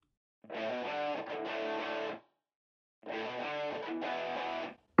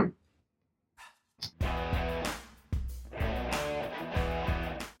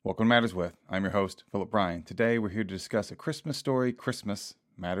Welcome to Matters With. I'm your host, Philip Bryan. Today we're here to discuss A Christmas Story Christmas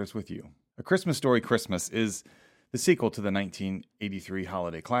Matters With You. A Christmas Story Christmas is the sequel to the 1983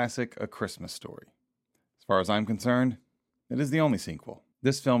 holiday classic, A Christmas Story. As far as I'm concerned, it is the only sequel.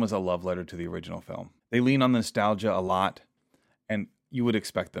 This film is a love letter to the original film. They lean on the nostalgia a lot, and you would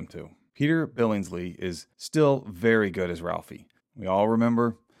expect them to. Peter Billingsley is still very good as Ralphie. We all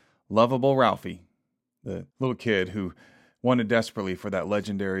remember lovable Ralphie, the little kid who wanted desperately for that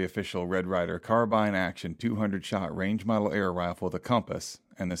legendary official Red Ryder carbine action 200-shot range model air rifle with a compass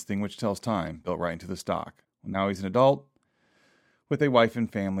and this thing which tells time built right into the stock. Well, now he's an adult with a wife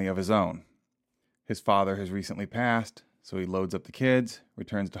and family of his own. His father has recently passed, so he loads up the kids,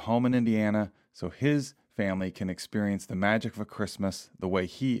 returns to home in Indiana so his family can experience the magic of a Christmas the way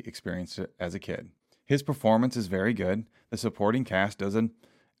he experienced it as a kid. His performance is very good. The supporting cast does an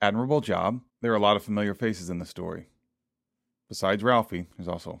admirable job. There are a lot of familiar faces in the story. Besides Ralphie, there's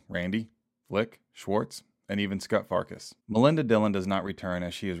also Randy, Flick, Schwartz, and even Scott Farkas. Melinda Dillon does not return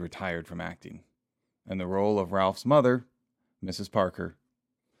as she is retired from acting, and the role of Ralph's mother, Mrs. Parker,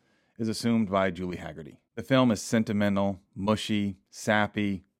 is assumed by Julie Haggerty. The film is sentimental, mushy,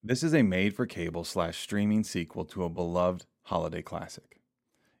 sappy. This is a made-for-cable/streaming sequel to a beloved holiday classic.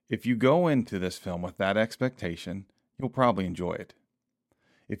 If you go into this film with that expectation, you'll probably enjoy it.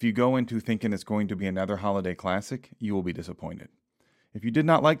 If you go into thinking it's going to be another holiday classic, you will be disappointed. If you did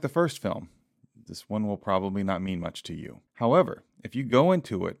not like the first film, this one will probably not mean much to you. However, if you go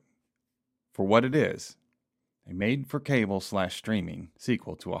into it for what it is, a made-for-cable/streaming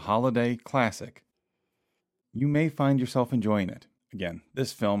sequel to a holiday classic, you may find yourself enjoying it. Again,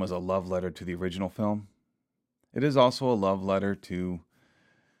 this film is a love letter to the original film. It is also a love letter to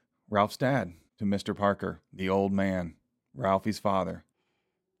Ralph's dad, to Mr. Parker, the old man, Ralphie's father.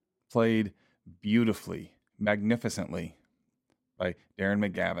 Played beautifully, magnificently by Darren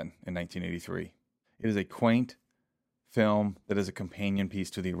McGavin in 1983. It is a quaint film that is a companion piece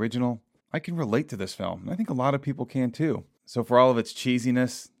to the original. I can relate to this film, and I think a lot of people can too. So for all of its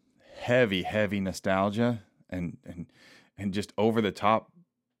cheesiness, heavy nostalgia, and just over-the-top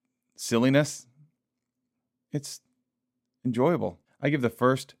silliness, it's enjoyable. I give the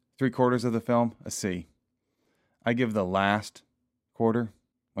first 3/4 of the film a C. I give the last quarter,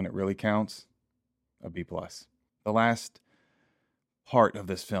 when it really counts, a B+. The last part of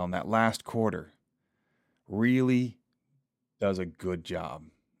this film, that last quarter, really does a good job.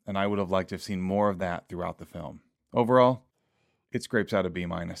 And I would have liked to have seen more of that throughout the film. Overall, it scrapes out a B-.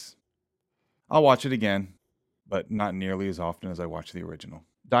 I'll watch it again, but not nearly as often as I watch the original.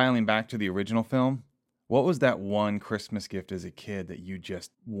 Dialing back to the original film, what was that one Christmas gift as a kid that you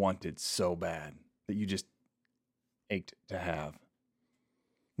just wanted so bad, that you just ached to have?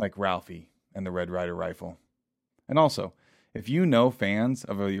 Like Ralphie and the Red Ryder rifle. And also, if you know fans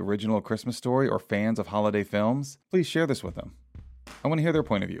of the original Christmas Story or fans of holiday films, please share this with them. I want to hear their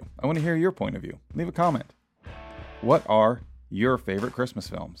point of view. I want to hear your point of view. Leave a comment. What are your favorite Christmas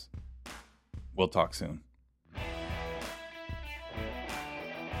films? We'll talk soon.